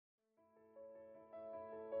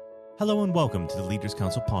Hello and welcome to the Leaders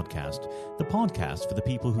Council podcast, the podcast for the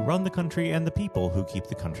people who run the country and the people who keep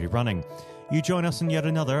the country running. You join us on yet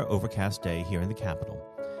another overcast day here in the capital.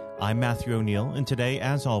 I'm Matthew O'Neill, and today,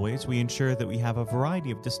 as always, we ensure that we have a variety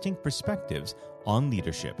of distinct perspectives on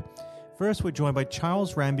leadership. First, we're joined by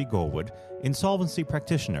Charles Ranby-Gorwood, insolvency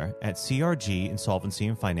practitioner at CRG Insolvency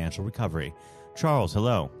and Financial Recovery. Charles,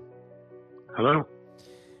 hello. Hello.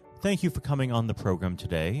 Thank you for coming on the program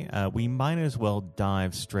today. We might as well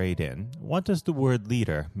dive straight in. What does the word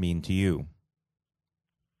leader mean to you?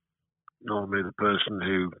 Normally the person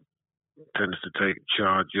who tends to take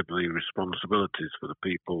charge of the responsibilities for the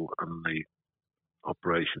people and the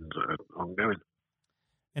operations that are ongoing.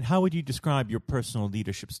 And how would you describe your personal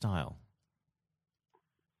leadership style?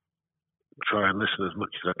 Try and listen as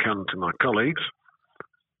much as I can to my colleagues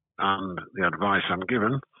and the advice I'm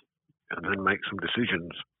given, and then make some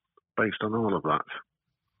decisions based on all of that.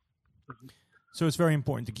 So it's very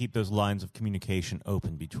important to keep those lines of communication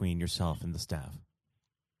open between yourself and the staff.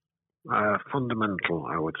 Fundamental,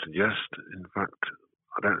 I would suggest. In fact,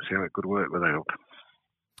 I don't see how it could work without.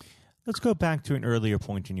 Let's go back to an earlier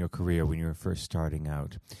point in your career when you were first starting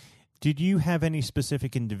out. Did you have any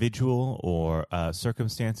specific individual or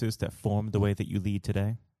circumstances that formed the way that you lead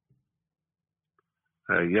today?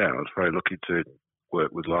 Yeah, I was very lucky to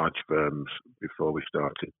work with large firms before we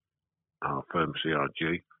started our firm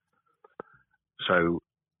CRG. So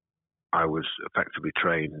I was effectively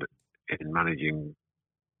trained in managing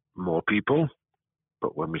more people,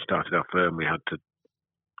 but when we started our firm, we had to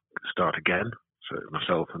start again. So it was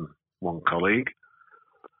myself and one colleague.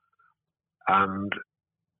 And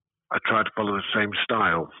I tried to follow the same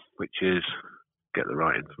style, which is get the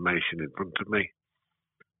right information in front of me,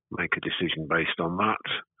 make a decision based on that,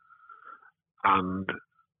 and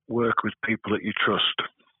work with people that you trust.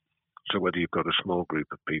 So whether you've got a small group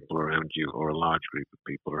of people around you or a large group of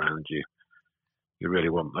people around you, you really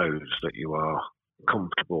want those that you are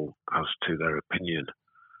comfortable as to their opinion,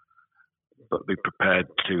 but be prepared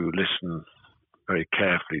to listen very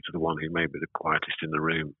carefully to the one who may be the quietest in the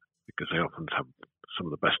room, because they often have some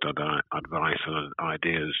of the best advice and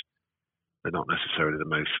ideas. They're not necessarily the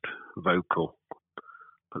most vocal,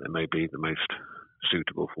 but they may be the most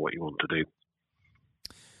suitable for what you want to do.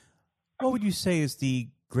 What would you say is the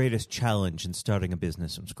greatest challenge in starting a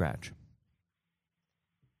business from scratch?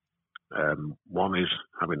 One is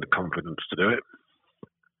having the confidence to do it.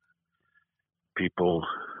 People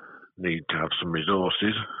need to have some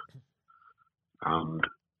resources, and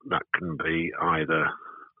that can be either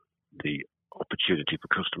the opportunity for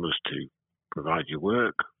customers to provide you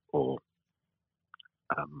work, or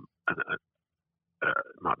it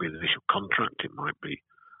might be an initial contract, it might be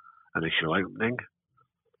initial opening.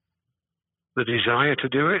 The desire to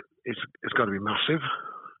do it, it's got to be massive.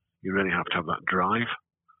 You really have to have that drive.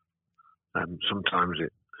 And sometimes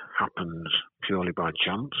it happens purely by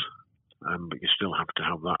chance, but you still have to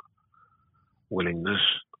have that willingness.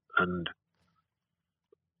 And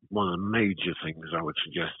one of the major things I would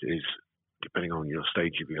suggest is, depending on your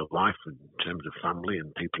stage of your life in terms of family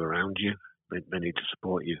and people around you, they need to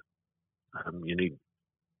support you. You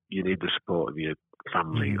need the support of your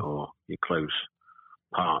family or your close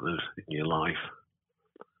partners in your life,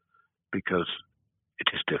 because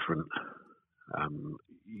it is different.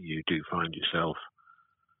 You do find yourself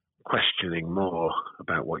questioning more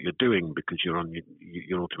about what you're doing, because you're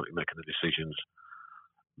ultimately making the decisions,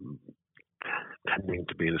 tending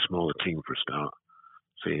to be in a smaller team for a start.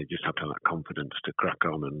 So you just have to have that confidence to crack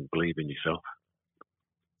on and believe in yourself.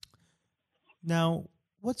 Now,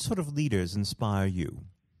 what sort of leaders inspire you?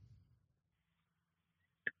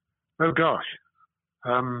 Oh gosh.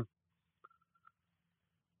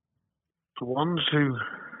 The ones who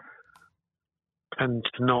tend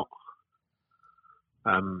to not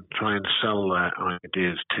try and sell their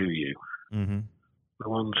ideas to you. The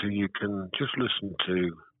ones who you can just listen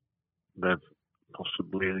to, they're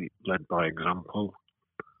possibly led by example.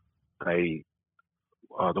 They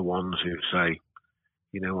are the ones who say,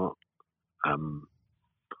 you know what,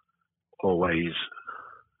 always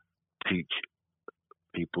teach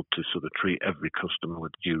people to sort of treat every customer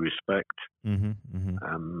with due respect.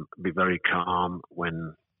 Be very calm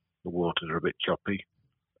when the waters are a bit choppy,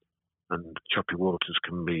 and choppy waters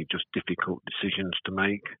can be just difficult decisions to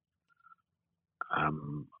make,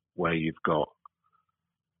 where you've got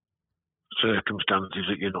circumstances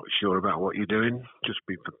that you're not sure about what you're doing. Just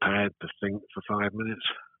be prepared to think for 5 minutes.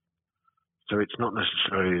 So it's not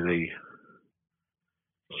necessarily the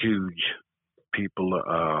huge people that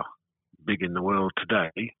are big in the world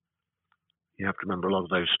today. You have to remember a lot of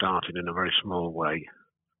those started in a very small way.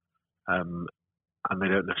 and they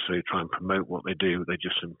don't necessarily try and promote what they do. They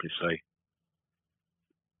just simply say,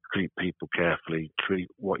 treat people carefully, treat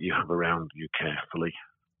what you have around you carefully.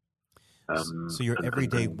 So your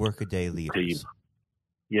everyday workaday leaders.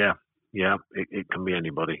 Yeah. It can be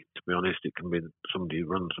anybody, to be honest. It can be somebody who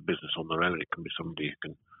runs a business on their own. It can be somebody who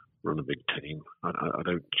can run a big team. I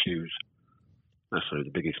don't choose necessarily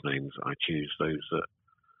the biggest names. I choose those that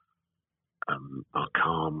are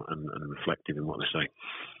calm and reflective in what they say.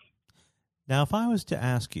 Now, if I was to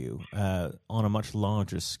ask you on a much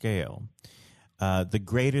larger scale, the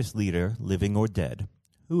greatest leader, living or dead,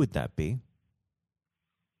 who would that be?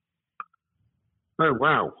 Oh,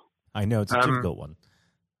 wow. I know, it's a difficult one.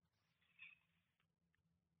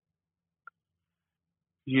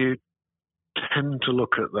 You tend to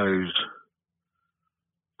look at those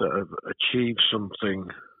that have achieved something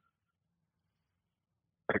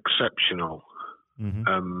exceptional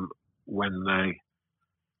when they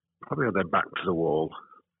probably have their back to the wall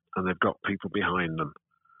and they've got people behind them.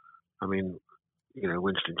 I mean,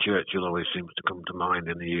 Winston Churchill always seems to come to mind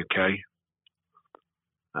in the UK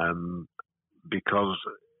because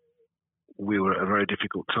we were at a very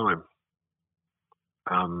difficult time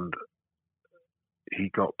and he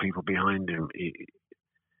got people behind him.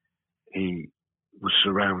 He was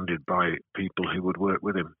surrounded by people who would work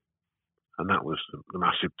with him, and that was the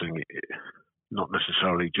massive thing. Not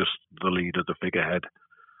necessarily just the leader, the figurehead,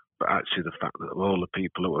 but actually the fact that of all the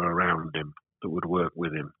people that were around him that would work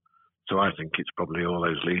with him. So I think it's probably all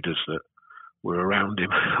those leaders that were around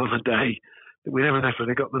him on the day that we never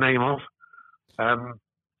necessarily got the name of.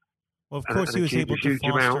 Well, of course, he was able to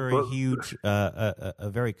foster a huge, a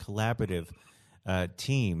very collaborative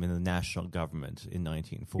team in the national government in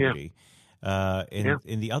 1940. Yeah.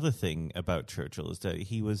 And the other thing about Churchill is that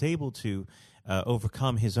he was able to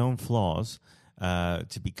overcome his own flaws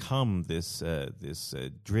to become this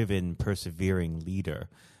driven, persevering leader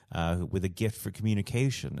with a gift for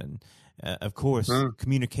communication. And of course,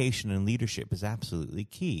 communication and leadership is absolutely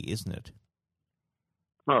key, isn't it?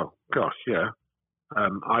 Oh, gosh, yeah.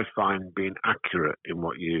 I find being accurate in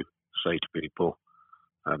what you say to people,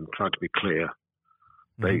 try to be clear.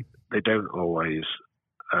 They don't always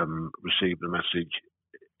receive the message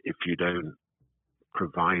if you don't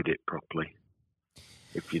provide it properly.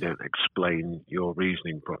 If you don't explain your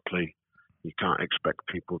reasoning properly, you can't expect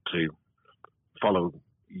people to follow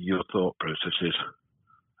your thought processes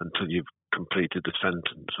until you've completed the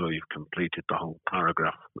sentence or you've completed the whole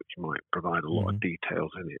paragraph, which might provide a lot of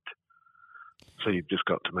details in it. So you've just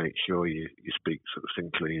got to make sure you speak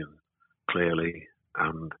succinctly and clearly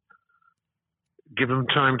and give them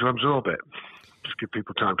time to absorb it. Just give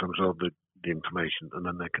people time to absorb the information, and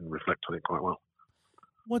then they can reflect on it quite well.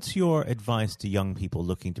 What's your advice to young people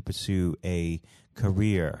looking to pursue a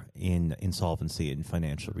career in insolvency and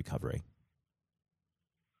financial recovery?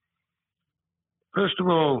 First of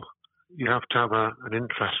all, you have to have an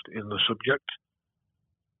interest in the subject.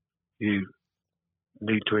 You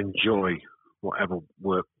need to enjoy whatever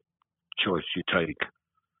work choice you take.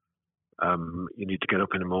 You need to get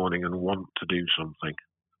up in the morning and want to do something.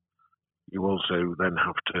 You also then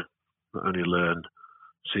have to not only learn,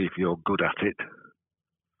 see if you're good at it,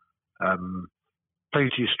 play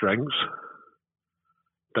to your strengths.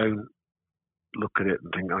 Don't look at it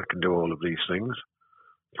and think, I can do all of these things.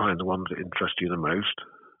 Find the ones that interest you the most.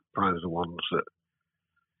 Find the ones that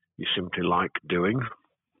you simply like doing.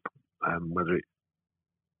 Whether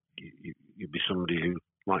you be somebody who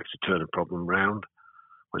likes to turn a problem round,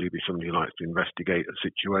 whether you be somebody who likes to investigate a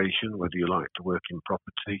situation, whether you like to work in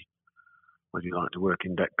property, whether you like to work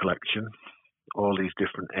in debt collection, all these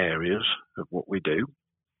different areas of what we do.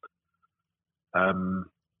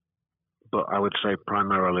 But I would say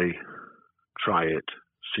primarily try it,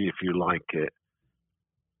 see if you like it,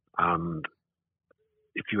 and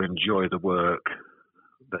if you enjoy the work,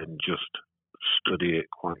 then just study it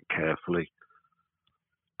quite carefully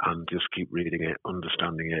and just keep reading it,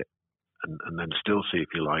 understanding it, and then still see if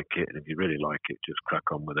you like it. And if you really like it, just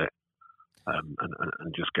crack on with it,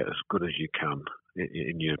 and just get as good as you can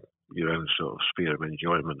in your own sort of sphere of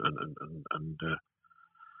enjoyment, and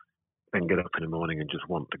then get up in the morning and just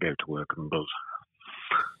want to go to work and buzz.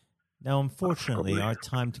 Now, unfortunately, our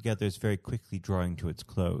time together is very quickly drawing to its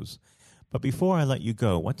close. But before I let you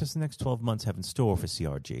go, what does the next 12 months have in store for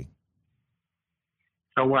CRG?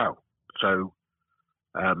 Oh, wow. So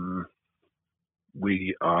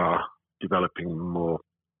we are developing more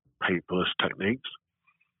paperless techniques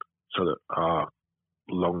so that our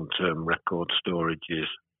long-term record storage is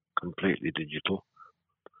completely digital.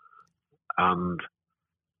 And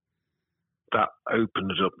that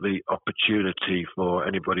opens up the opportunity for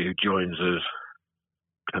anybody who joins us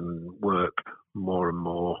can work more and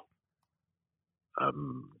more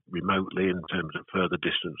remotely in terms of further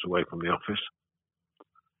distance away from the office.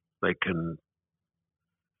 They can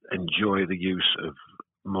enjoy the use of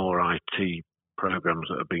more IT programs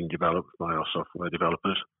that are being developed by our software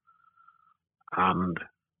developers. And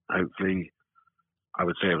hopefully, I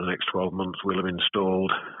would say over the next 12 months, we'll have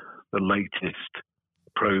installed the latest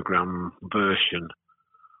program version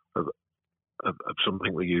of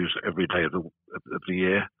something we use every day of the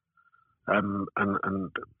year. And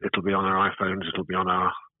it'll be on our iPhones, it'll be on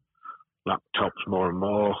our laptops more and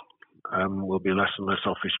more. We'll be less and less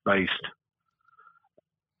office-based.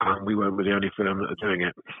 And we won't be the only firm that are doing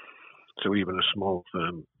it. So even a small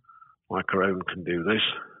firm like our own can do this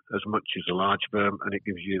as much as a large firm, and it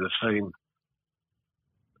gives you the same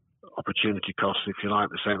opportunity costs, if you like,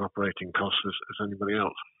 the same operating costs as anybody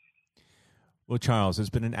else. Well, Charles, it's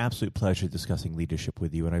been an absolute pleasure discussing leadership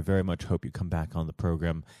with you, and I very much hope you come back on the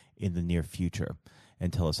program in the near future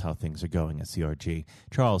and tell us how things are going at CRG.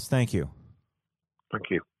 Charles, thank you. Thank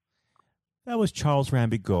you. That was Charles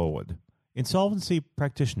Ranby-Gorwood, insolvency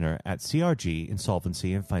practitioner at CRG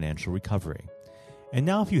Insolvency and Financial Recovery. And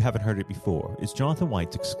now, if you haven't heard it before, it's Jonathan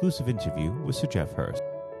White's exclusive interview with Sir Geoff Hurst.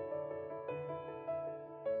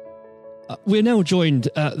 We're now joined,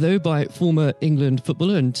 though, by former England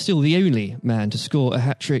footballer and still the only man to score a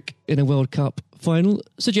hat-trick in a World Cup final,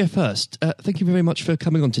 Sir Geoff Hurst. Thank you very much for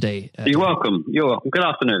coming on today. You're welcome. You're welcome. Good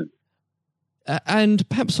afternoon. And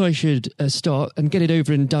perhaps I should start and get it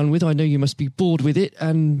over and done with. I know you must be bored with it,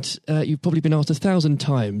 and you've probably been asked 1,000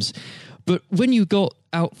 times. But when you got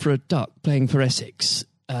out for a duck playing for Essex,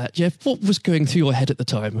 Geoff, what was going through your head at the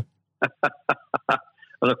time?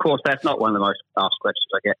 Well, of course, that's not one of the most asked questions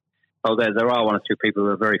I get. Oh, there are one or two people who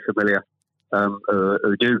are very familiar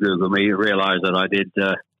who do Google me, who realise that I did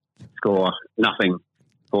score nothing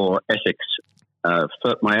for Essex.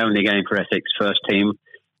 My only game for Essex first team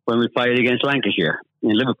when we played against Lancashire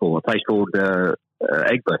in Liverpool, a place called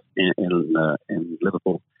Egbert in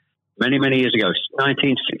Liverpool, many, many years ago,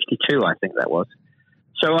 1962, I think that was.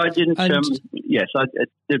 So I didn't, I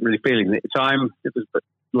didn't really feel it at the time. It was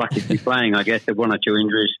lucky to be playing, I guess. There were one or two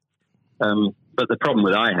injuries. But the problem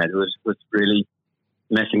that I had was really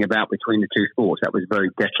messing about between the two sports. That was very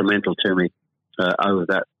detrimental to me over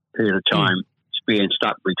that period of time, being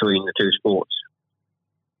stuck between the two sports.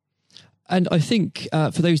 And I think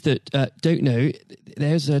for those that don't know,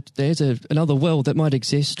 there's another world that might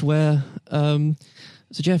exist where Sir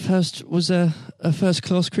Geoff Hurst was a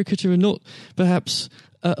first-class cricketer and not perhaps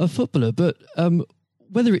a footballer. But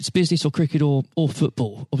whether it's business or cricket or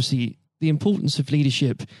football, obviously the importance of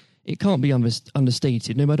leadership, it can't be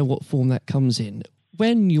understated, no matter what form that comes in.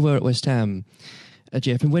 When you were at West Ham,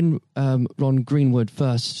 Geoff, and when Ron Greenwood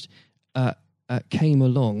first came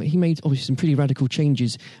along, he made obviously some pretty radical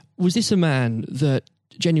changes. Was this a man that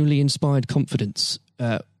genuinely inspired confidence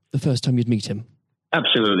the first time you'd meet him?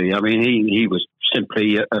 Absolutely. I mean, he was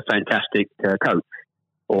simply a fantastic coach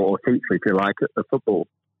or teacher, if you like, of football.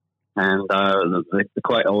 And they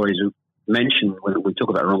quite always mention when we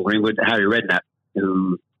talk about Ron Greenwood, Harry Redknapp,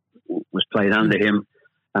 who was played under him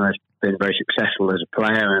and has been very successful as a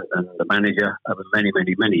player and a manager over many,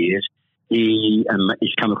 many, many years. He's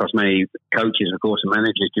come across many coaches, of course, and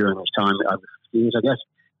managers during his time over years, I guess.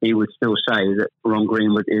 He would still say that Ron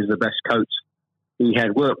Greenwood is the best coach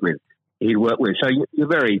he'd worked with. So you're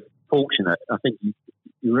very fortunate. I think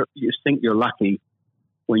you think you're lucky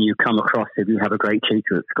when you come across, if you have a great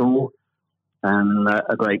teacher at school and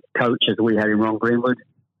a great coach as we had in Ron Greenwood,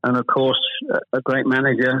 and of course a great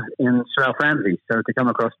manager in Sir Alf Ramsey. So to come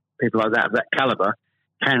across people like that, of that calibre,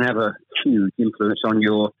 can have a huge influence on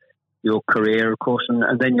your career, of course,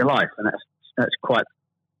 and then your life. And that's quite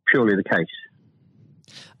purely the case.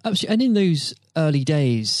 Absolutely. And in those early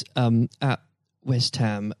days at West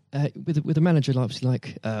Ham, with a manager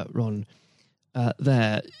like Ron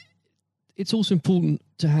there, it's also important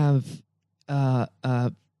to have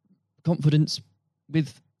confidence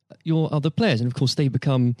with your other players, and of course they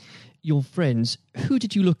become your friends. Who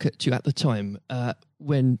did you look to at the time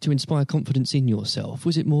when to inspire confidence in yourself?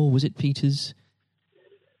 Was it Peters?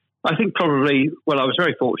 I think probably, I was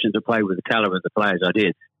very fortunate to play with the calibre of the players I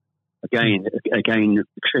did. Again,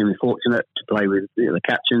 extremely fortunate to play with the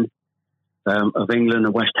captain of England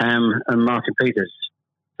and West Ham, and Martin Peters,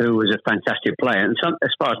 who was a fantastic player. And as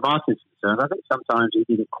far as Martin's concerned, I think sometimes he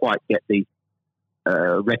didn't quite get the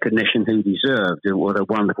recognition he deserved. What a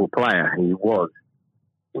wonderful player he was.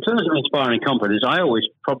 In terms of inspiring confidence, I always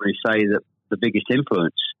probably say that the biggest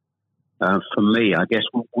influence for me, I guess,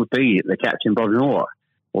 would be the captain, Bob Moore.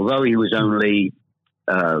 Although he was only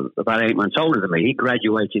about 8 months older than me, he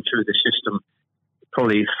graduated through the system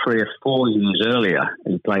probably 3 or 4 years earlier.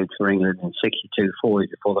 He played for England in 62, 4 years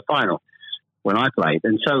before the final when I played.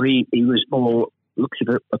 And so he was more, looked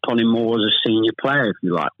upon him more as a senior player, if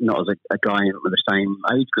you like, not as a guy with the same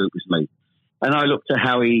age group as me. And I looked at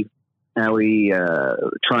how he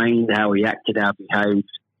trained, how he acted, how he behaved,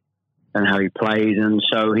 and how he played. And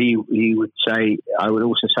so he would say, I would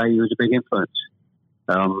also say he was a big influence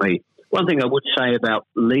on me. One thing I would say about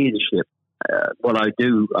leadership, what I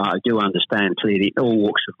do understand clearly in all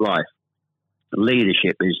walks of life,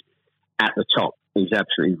 leadership is at the top, is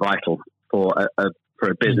absolutely vital for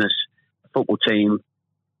a business, a football team,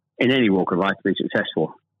 in any walk of life to be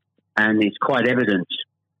successful. And it's quite evident.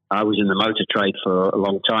 I was in the motor trade for a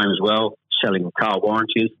long time as well, selling car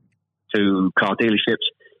warranties to car dealerships.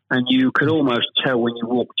 And you could almost tell when you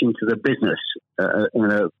walked into the business,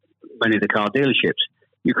 many of the car dealerships,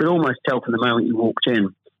 you could almost tell from the moment you walked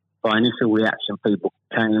in by initial reaction, people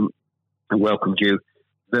came and welcomed you,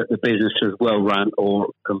 that the business was well run or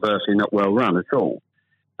conversely not well run at all.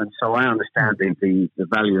 And so I understand the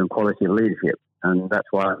value and quality of leadership. And that's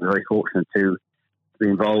why I'm very fortunate to be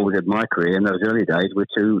involved in my career in those early days with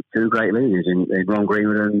two great leaders in Ron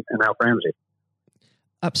Greenwood and Alf Ramsey.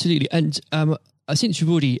 Absolutely. And since you've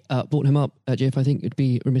already brought him up, Jeff, I think it'd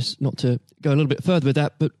be remiss not to go a little bit further with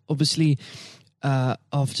that. But obviously,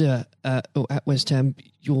 after at West Ham,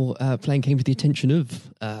 your playing came to the attention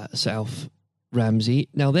of Sir Alf Ramsey.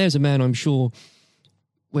 Now, there's a man I'm sure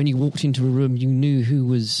when you walked into a room, you knew who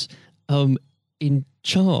was in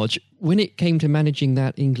charge. When it came to managing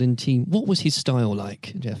that England team, what was his style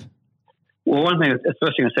like, Jeff? Well, the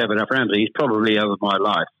first thing I say about Alf Ramsey, he's probably over my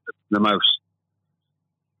life the most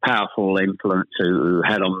powerful influence who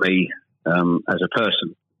had on me as a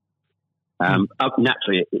person.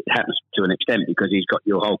 Naturally, it happens to an extent because he's got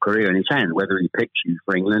your whole career in his hand. Whether he picks you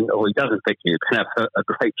for England or he doesn't pick you, it can have a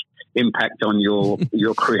great impact on your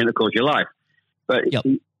career and, of course, your life. But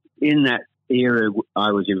in that era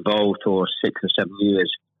I was involved for 6 or 7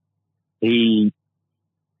 years,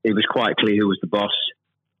 it was quite clear who was the boss.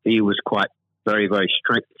 He was quite very, very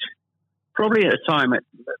strict. Probably at a time,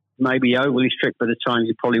 maybe overly strict, but at a time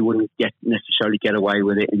you probably wouldn't necessarily get away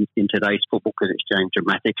with it in today's football because it's changed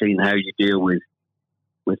dramatically in how you deal with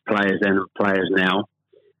players then and players now.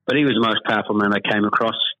 But he was the most powerful man I came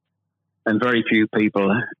across, and very few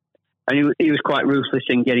people. And he was quite ruthless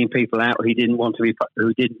in getting people out who didn't want to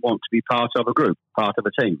be part of a group, part of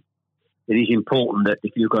a team. It is important that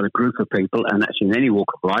if you've got a group of people, and that's in any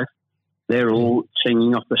walk of life, they're all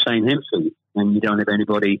singing off the same hymn sheet, and you don't have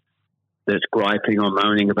anybody that's griping or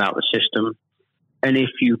moaning about the system. And if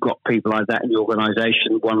you've got people like that in your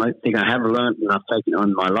organisation, one thing I have learned, and I've taken on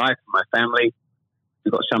in my life, my family,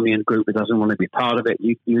 you've got somebody in the group that doesn't want to be part of it,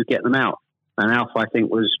 you get them out. And Alf, I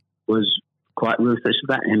think, was quite ruthless with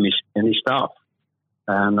that in his staff.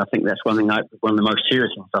 And I think that's one of the most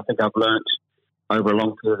serious things I think I've learnt over a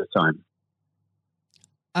long period of time.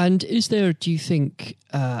 And is there, do you think,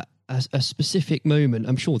 a specific moment,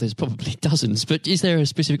 I'm sure there's probably dozens, but is there a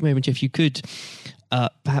specific moment, Jeff, you could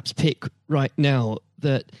perhaps pick right now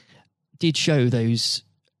that did show those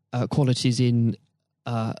qualities in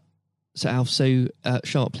Sir Alf so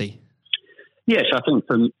sharply? Yes, I think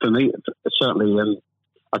for me, certainly,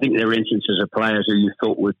 I think there are instances of players who you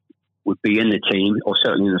thought would be in the team or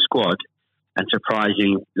certainly in the squad, and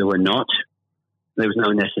surprising they were not. There was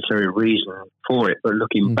no necessary reason for it, but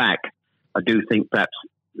looking back, I do think perhaps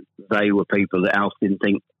they were people that Alf didn't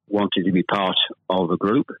think wanted to be part of a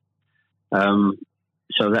group.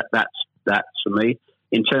 So that's for me.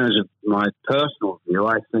 In terms of my personal view,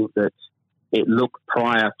 I think that it looked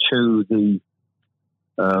prior to the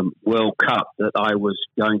World Cup that I was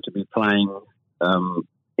going to be playing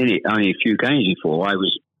in it. Only a few games before I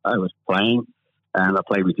was playing, and I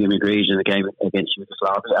played with Jimmy Greaves in a game against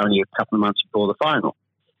Yugoslavia only a couple of months before the final.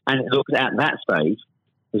 And it looked at that stage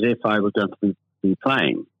as if I was going to be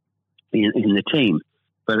playing in the team.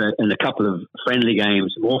 But in a couple of more friendly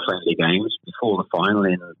games before the final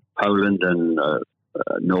in Poland and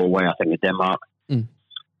Norway, I think, and Denmark,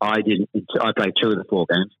 I played 2 of the 4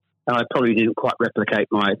 games, and I probably didn't quite replicate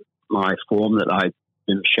my form that I'd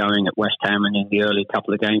been showing at West Ham and in the early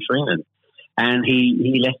couple of games for England. And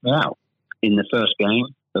he left me out in the first game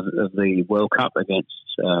of the World Cup against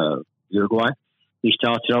Uruguay. He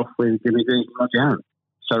started off with Jimmy Greaves and Roger Hunt.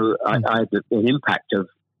 So I had an impact of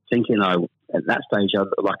thinking at that stage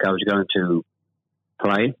like I was going to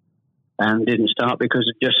play, and didn't start because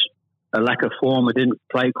of just a lack of form. I didn't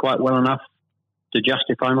play quite well enough to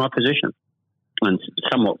justify my position. And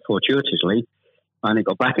somewhat fortuitously, I only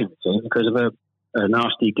got back in the team because of a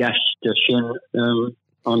nasty gash to shin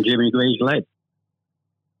on Jimmy Greaves' leg.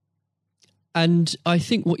 And I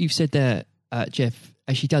think what you've said there, Jeff,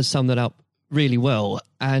 actually does sum that up really well.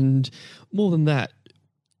 And more than that,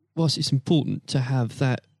 whilst it's important to have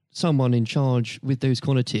that someone in charge with those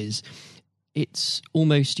qualities, it's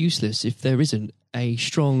almost useless if there isn't a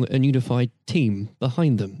strong and unified team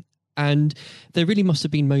behind them. And there really must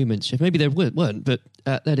have been moments, Jeff, maybe there weren't, but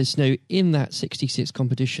let us know, in that 66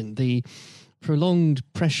 competition, the prolonged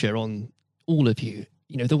pressure on all of you,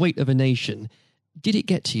 the weight of a nation, did it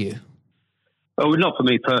get to you? Oh, not for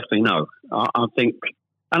me personally, no. I think,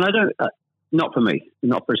 and I don't, not for me,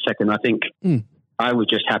 not for a second. I think I was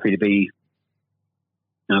just happy to be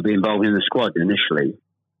involved in the squad initially.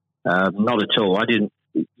 Not at all.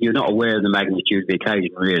 You're not aware of the magnitude of the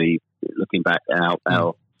occasion, really, looking back out.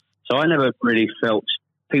 So I never really felt,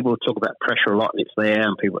 people talk about pressure a lot, and it's there,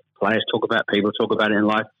 and players talk about it in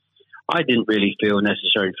life. I didn't really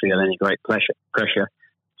necessarily feel any great pressure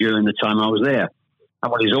during the time I was there.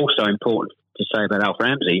 And what is also important to say about Alf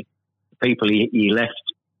Ramsey, the people he left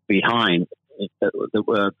behind that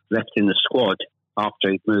were left in the squad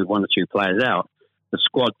after he moved one or two players out, the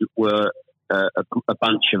squad were a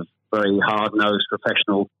bunch of very hard-nosed,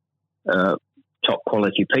 professional,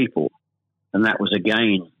 top-quality people. And that was,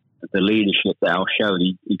 again, the leadership that Al showed.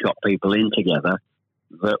 He got people in together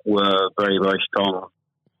that were very, very strong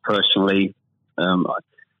personally. And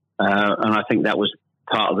I think that was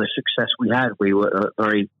part of the success we had. We were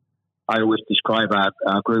I always describe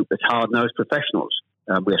our group as hard-nosed professionals.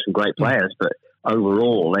 We have some great players, but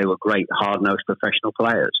overall they were great hard-nosed professional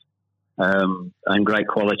players. And great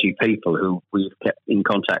quality people who we've kept in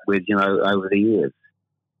contact with, over the years.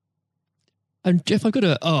 And Jeff, I've got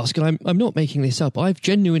to ask, and I'm not making this up, I've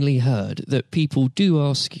genuinely heard that people do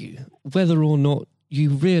ask you whether or not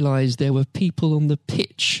you realise there were people on the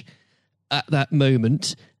pitch at that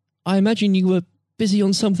moment. I imagine you were busy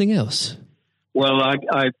on something else. Well, I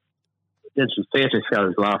did some theatre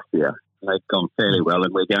shows last year. They've gone fairly well,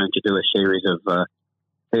 and we're going to do a series of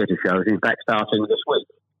theatre shows, in fact, starting this week,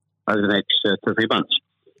 over the next 2 or 3 months.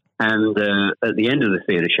 And at the end of the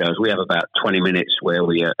theatre shows, we have about 20 minutes where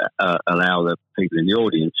we allow the people in the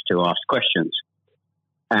audience to ask questions.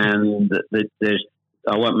 And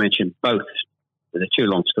I won't mention both. They're too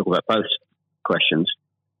long to talk about both questions.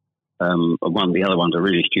 The other one's a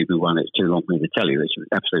really stupid one. It's too long for me to tell you. It's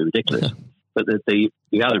absolutely ridiculous. But the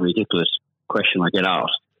other ridiculous question I get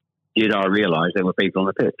asked, did I realise there were people on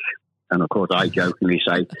the pitch? And of course, I jokingly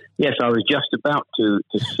say, yes, I was just about to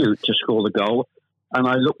shoot to score the goal. And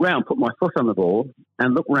I looked round, put my foot on the ball,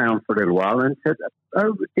 and looked round for a little while and said,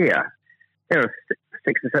 oh dear, there are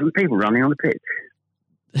 6 or 7 people running on the pitch.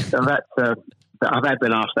 So I've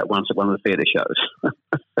been asked that once at one of the theatre shows.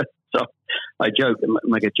 So I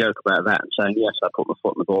make a joke about that and saying, yes, I put my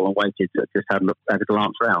foot on the ball and waited to just have a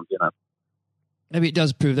glance round, Maybe it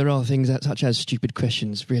does prove there are things such as stupid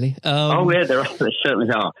questions, really. Oh, yeah, there certainly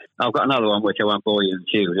are. I've got another one which I won't bore you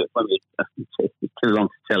into. It won't be too long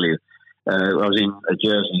to tell you. I was in a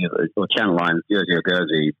Jersey, or Channel Line, Jersey or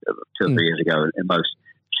Guernsey, 2 or 3 years ago, and most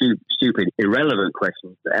stupid, irrelevant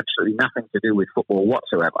questions, absolutely nothing to do with football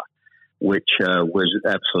whatsoever, which was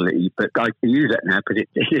absolutely, but I can use that now because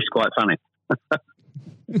it is quite funny.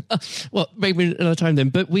 Well, maybe another time then,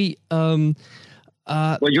 but we... well,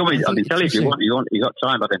 you want me? I can tell you if you want. You got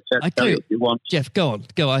time? I can tell you if you want. Jeff, go on.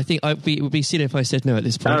 Go. I think it would be silly if I said no at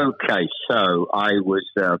this point. Okay, so I was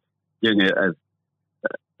doing at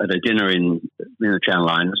a dinner in the Channel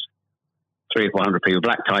Lines, 300 or 400 people,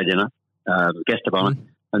 black tie dinner, guest of honour.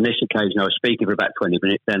 On this occasion, I was speaking for about 20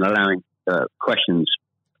 minutes, then allowing questions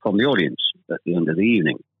from the audience at the end of the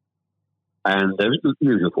evening. And there was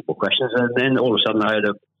usual football questions, and then all of a sudden I heard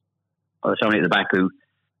somebody at the back who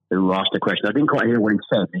asked a question. I didn't quite hear what he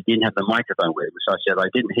said. He didn't have the microphone with him, so I said, I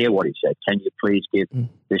didn't hear what he said. Can you please give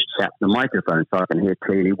this chap the microphone so I can hear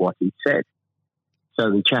clearly what he said? So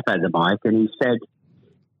the chap had the mic, and he said,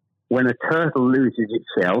 when a turtle loses its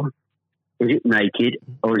shell, is it naked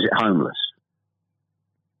or is it homeless?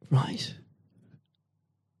 Right.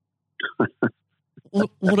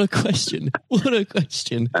 What a question. What a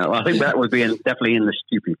question. I think that would be definitely in the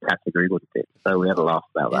stupid category, wouldn't it? So we had a laugh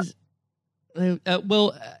about that.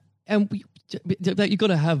 You've got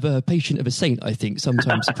to have a patient of a saint, I think,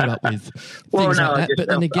 sometimes to put up with things like that. But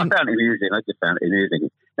then again, I found it amusing. I just found it amusing.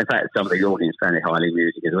 In fact, some of the audience found it highly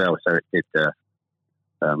amusing as well. So it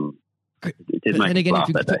did make me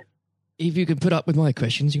laugh that day. If you can put up with my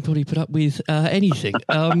questions, you can probably put up with anything.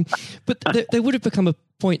 But there would have become a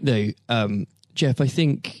point, though, Jeff, I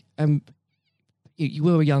think you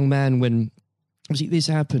were a young man when obviously this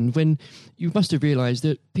happened, when you must have realised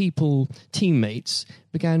that teammates,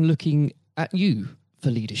 began looking at you for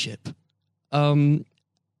leadership.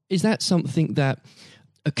 is that something that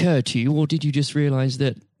occurred to you, or did you just realise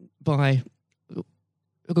that by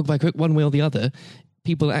one way or the other,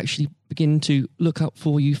 people actually begin to look up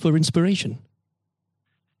for you for inspiration?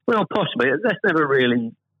 Well, possibly. That's never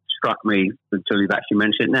really struck me until you've actually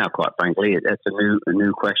mentioned it now, quite frankly. It's a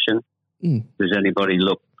new question. Does anybody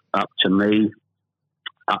look up to me?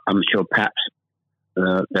 I'm sure perhaps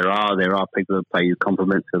there are people who pay you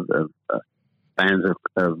compliments of fans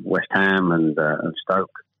of West Ham and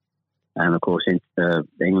Stoke, and of course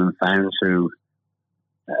England fans who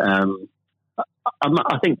I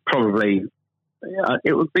think probably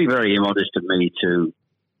it would be very immodest of me to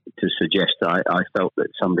suggest that I felt that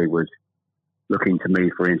somebody was looking to me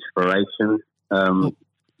for inspiration.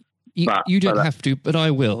 You don't have to, but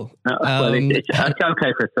I will. It's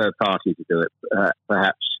okay for a third party to do it.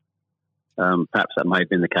 Perhaps that may have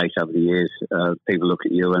been the case over the years. People look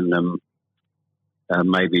at you and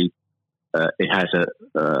maybe it has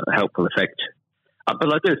a helpful effect.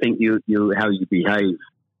 But I do think you how you behave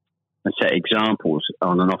and set examples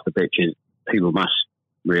on and off the pitches, people must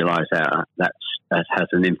realise that has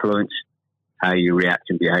an influence. How you react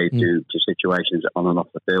and behave to situations on and off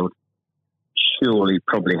the field surely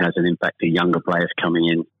probably has an impact to younger players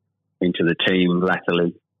coming into the team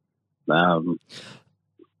latterly.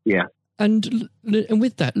 Yeah. And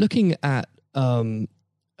with that, looking at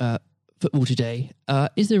football today,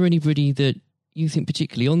 is there anybody that you think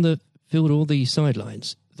particularly on the field or the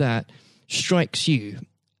sidelines that strikes you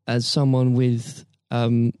as someone with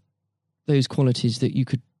those qualities that you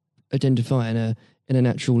could identify in a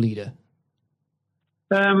natural leader?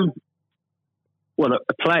 Well,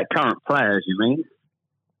 current players, you mean?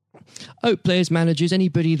 Oh, players, managers,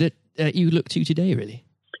 anybody that you look to today, really?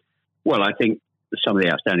 Well, I think some of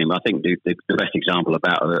the outstanding. I think the best example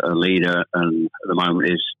about a leader and at the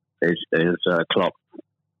moment is Klopp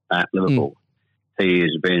at Liverpool. He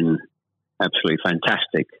has been absolutely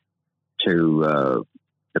fantastic to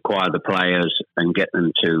acquire the players and get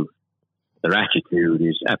them to their attitude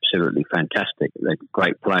is absolutely fantastic. They're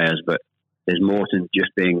great players, but there's more than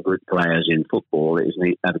just being good players in football. It is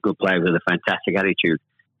have a good player with a fantastic attitude,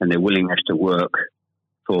 and their willingness to work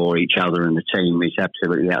for each other and the team is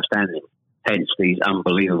absolutely outstanding. Hence these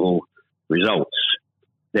unbelievable results.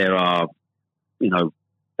 There are,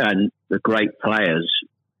 and the great players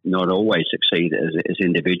not always succeed as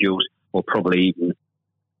individuals, or probably even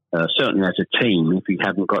certainly as a team if you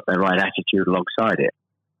haven't got the right attitude alongside it.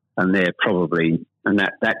 And they're probably, and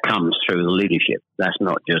that comes through the leadership. That's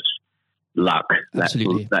not just luck. That's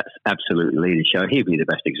absolute leadership. He'd be the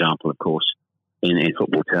best example, of course, in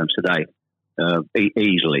football terms today.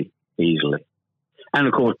 Easily. And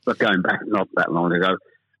of course, going back not that long ago,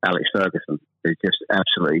 Alex Ferguson, who's just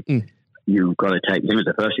absolutely, you've got to take him as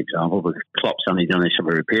the first example, because Klopp's only done this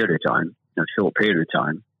over a period of time, a short period of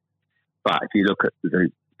time. But if you look at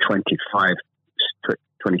the 26,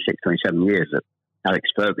 27 years that Alex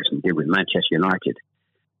Ferguson did with Manchester United,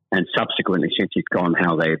 and subsequently since he's gone,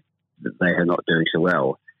 how they are not doing so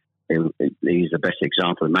well. He's the best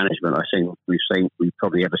example of management we've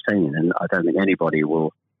probably ever seen, and I don't think anybody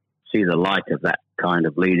will see the like of that kind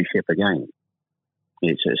of leadership again.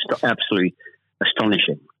 It's absolutely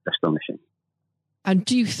astonishing. And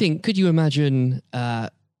do you think, could you imagine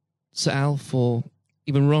Sir Alf or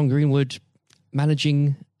even Ron Greenwood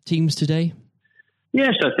managing teams today?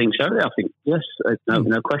 Yes, I think so. I think yes,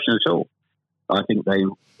 no question at all. I think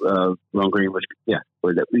Ron Greenwood. Yeah,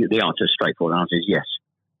 well, the answer, straightforward answer is yes.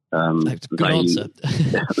 Good answer.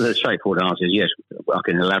 The straightforward answer is yes. I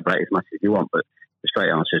can elaborate as much as you want, but the straight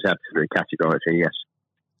answer is absolutely categorically yes.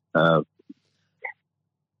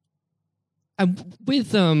 And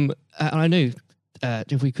with and I know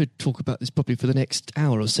if we could talk about this probably for the next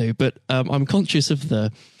hour or so, but I'm conscious of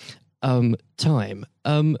the time.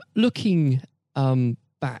 Looking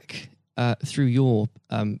back through your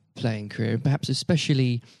playing career, perhaps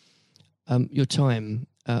especially your time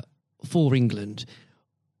for England,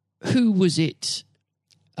 who was it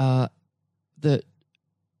that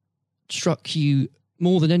struck you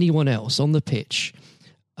more than anyone else on the pitch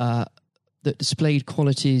that displayed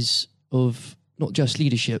qualities of not just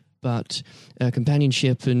leadership but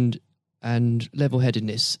companionship and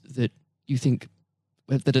level-headedness that you think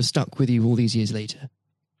that have stuck with you all these years later?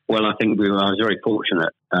 Well, I think I was very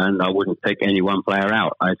fortunate, and I wouldn't pick any one player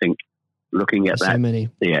out. I think looking at that,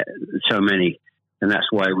 so many, and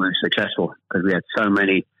that's why we were successful, because we had so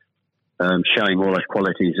many showing all those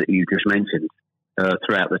qualities that you just mentioned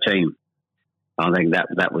throughout the team. I think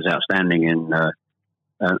that was outstanding, and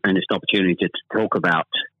it's an opportunity to talk about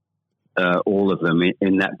all of them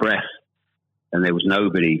in that breath. And there was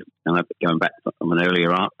nobody. And going back from an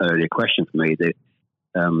earlier question for me,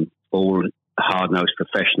 all hard-nosed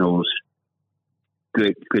professionals,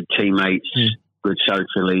 good teammates, good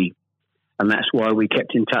socially. And that's why we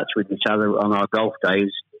kept in touch with each other on our golf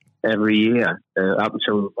days every year, up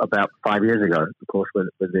until about 5 years ago, of course, with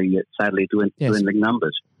the sadly dwindling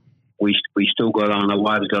numbers. We still got on, our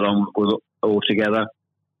wives got on all together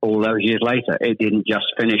all those years later. It didn't just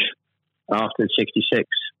finish after 66.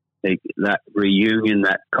 That reunion,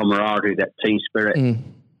 that camaraderie, that team spirit,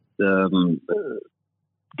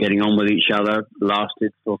 getting on with each other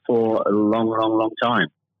lasted for a long time.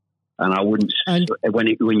 And I wouldn't, when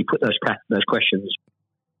you put those questions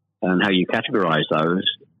and how you categorize those,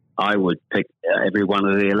 I would pick every one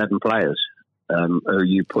of the 11 players who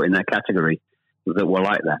you put in that category that were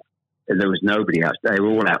like that. There was nobody else. They were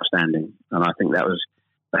all outstanding. And I think that was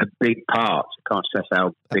a big part. I can't stress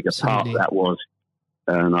how big a part that was.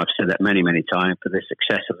 And I've said that many times, for the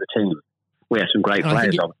success of the team. We have some great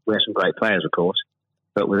players. We have some great players, of course.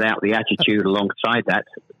 But without the attitude alongside that,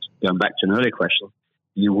 going back to an earlier question,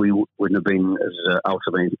 we wouldn't have been as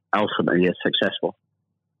ultimately as successful.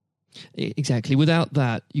 Exactly. Without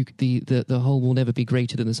that, the whole will never be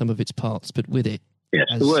greater than the sum of its parts. But with it, yes,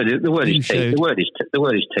 the word is team. The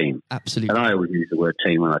word is team. Absolutely. And I always use the word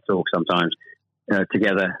team when I talk. Sometimes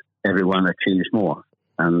together, everyone achieves more,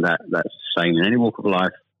 and that's the same in any walk of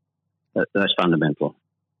life. That's fundamental.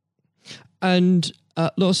 And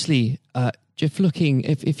lastly, Jeff, looking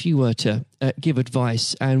if you were to give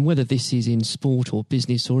advice, and whether this is in sport or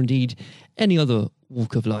business or indeed any other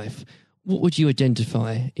walk of life, what would you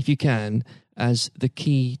identify, if you can, as the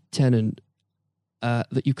key tenet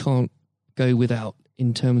that you can't go without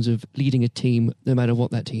in terms of leading a team, no matter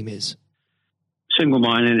what that team is?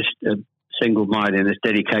 Single-mindedness,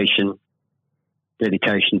 dedication to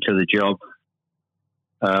the job,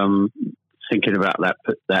 thinking about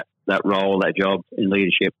that role, that job in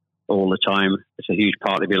leadership all the time. It's a huge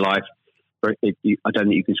part of your life. I don't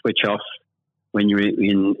think you can switch off when you're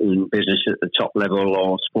in business at the top level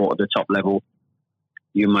or sport at the top level.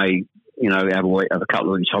 You may, have a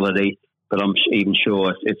couple of weeks holiday, but I'm even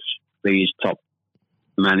sure if these top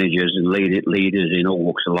managers and leaders in all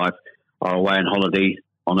walks of life are away on holiday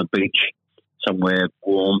on a beach somewhere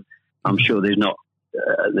warm, I'm sure they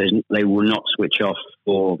will not switch off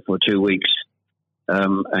for 2 weeks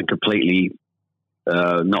and completely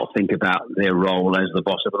not think about their role as the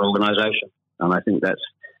boss of an organisation. And I think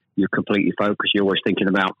you're completely focused. You're always thinking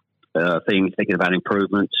about things, thinking about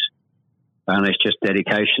improvements, and it's just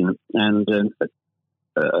dedication and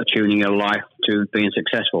tuning your life to being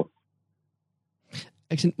successful.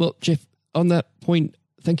 Excellent. Well, Jeff, on that point,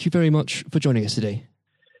 thank you very much for joining us today.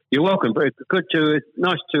 You're welcome. Very good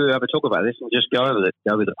nice to have a talk about this and just go over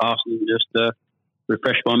the past and just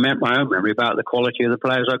refresh my own memory about the quality of the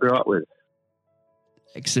players I grew up with.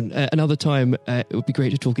 Excellent. Another time, it would be great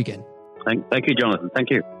to talk again. Thank you, Jonathan. Thank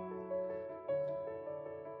you.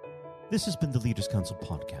 This has been the Leaders Council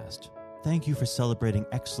podcast. Thank you for celebrating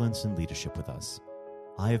excellence in leadership with us.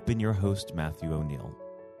 I have been your host, Matthew O'Neill.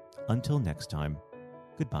 Until next time,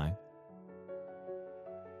 goodbye.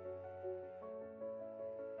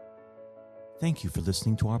 Thank you for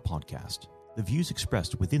listening to our podcast. The views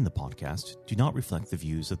expressed within the podcast do not reflect the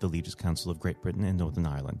views of the Leaders Council of Great Britain and Northern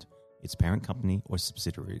Ireland, its parent company or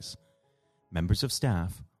subsidiaries, members of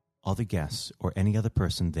staff, other guests, or any other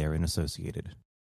person therein associated.